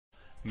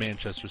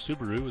Manchester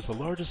Subaru is the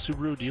largest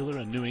Subaru dealer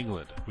in New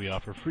England. We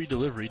offer free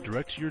delivery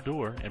direct to your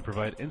door and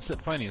provide instant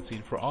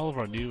financing for all of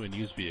our new and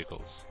used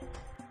vehicles.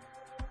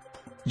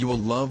 You will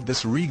love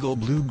this Regal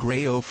Blue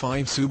Grey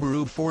 05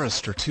 Subaru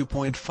Forester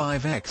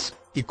 2.5X,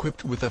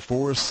 equipped with a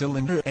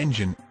 4-cylinder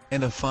engine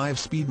and a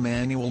 5-speed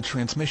manual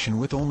transmission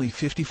with only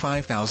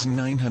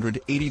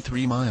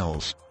 55,983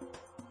 miles.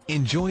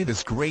 Enjoy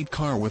this great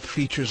car with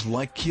features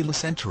like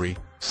keyless entry,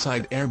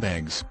 side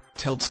airbags,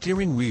 tilt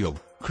steering wheel,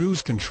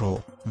 cruise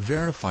control,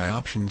 verify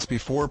options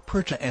before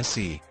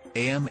purchase,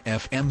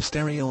 AM/FM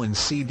stereo and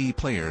CD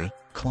player,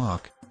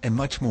 clock, and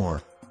much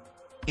more.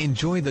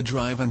 Enjoy the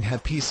drive and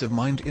have peace of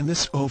mind in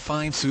this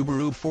 05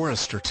 Subaru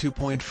Forester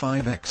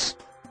 2.5X.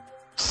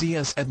 See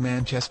us at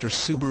Manchester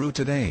Subaru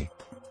today.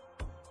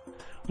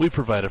 We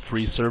provide a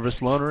free service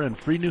loaner and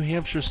free New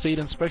Hampshire state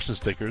inspection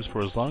stickers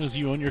for as long as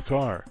you own your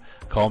car.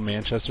 Call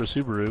Manchester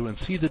Subaru and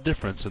see the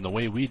difference in the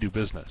way we do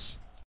business.